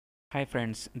Hi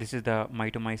friends, this is the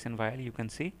mitomycin vial you can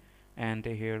see, and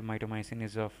here mitomycin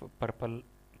is of purple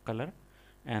color,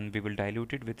 and we will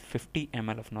dilute it with 50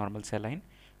 ml of normal saline.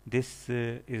 This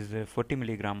is 40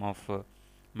 milligram of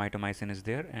mitomycin is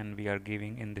there, and we are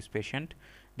giving in this patient.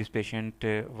 This patient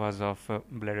was of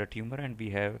bladder tumor, and we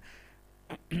have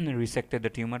resected the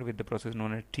tumor with the process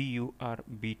known as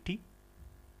TURBT.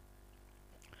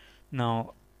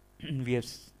 Now we have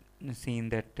seen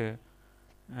that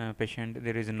patient,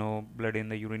 there is no blood in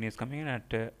the urine is coming in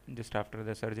at just after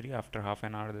the surgery. After half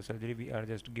an hour of the surgery, we are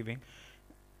just giving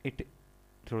it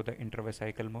through the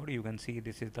intravesical mode. You can see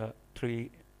this is the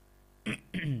 3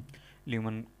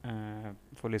 lumen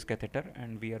foley catheter,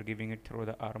 and we are giving it through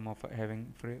the arm of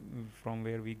having from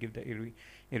where we give the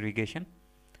irrigation,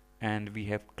 and we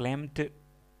have clamped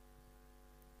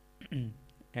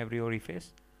every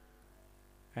orifice,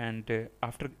 and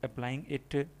after applying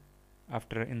it,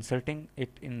 after inserting it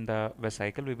in the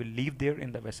vesicle, we will leave there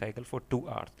in the vesicle for 2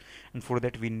 hours, and for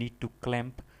that we need to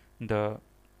clamp the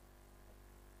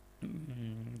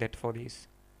that for this.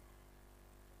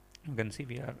 You can see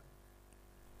we are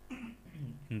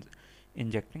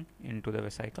injecting into the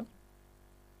vesicle.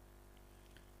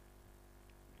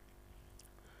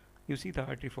 You see the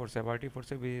artery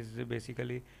forceps is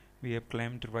basically, we have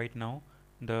clamped right now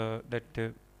the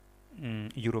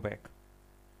Euroback,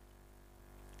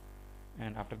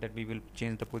 and after that we will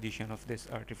change the position of this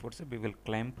artery forceps. We will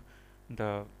clamp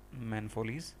the main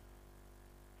follies.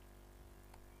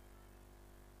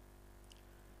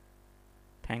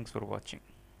 Thanks for watching.